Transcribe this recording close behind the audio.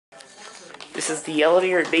This is the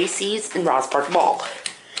elevator at Macy's in Ross Park Mall.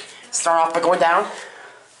 Start off by going down.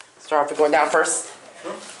 First.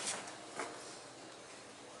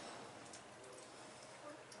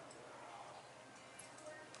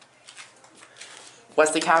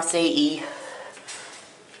 Westinghouse AE.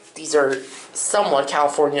 These are somewhat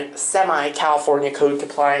semi-California code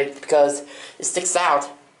compliant because it sticks out.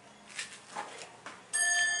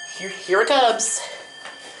 Here it comes.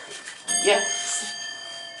 Yes.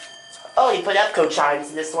 Oh, you put EPCO chimes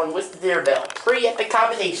in this one with the dinner bell. Pretty epic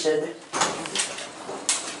combination.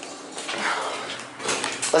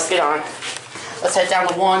 Let's get on. Let's head down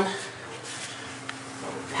to one.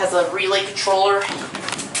 Has a relay controller.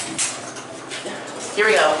 Here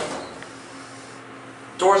we go.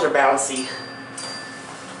 Doors are bouncy.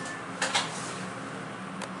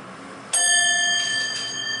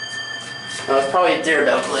 Oh, it's probably a dinner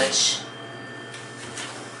bell glitch.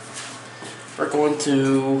 We're going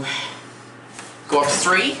to go up to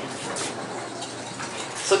 3.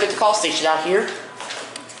 Let's look at the call station out here.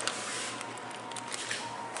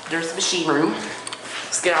 There's the machine room.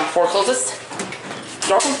 Let's get on before it closes.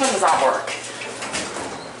 Door open does not work.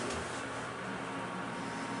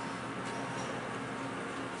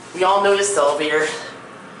 We all know this elevator.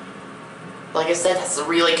 Like I said, it's a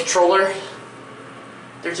relay controller.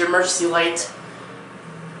 There's your emergency light.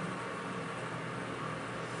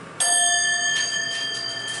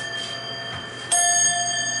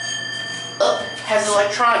 Oh, has an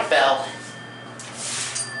electronic bell.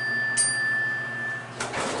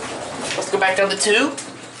 Let's go back down to 2.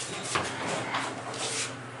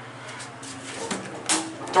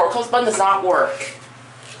 Door close button does not work.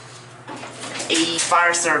 A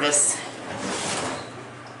fire service.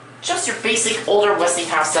 Just your basic older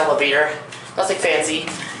Westinghouse elevator. Nothing fancy.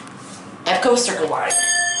 EPCO CircleLine.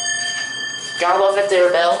 Gotta love that dinner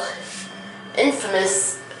bell.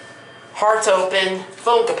 Infamous hard to open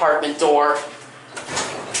phone compartment door.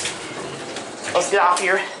 Let's get off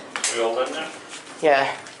here. We all done now?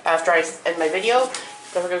 Yeah. After I end my video,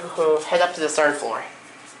 then we're gonna go head up to the third floor.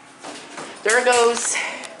 There it goes.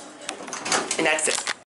 And that's it.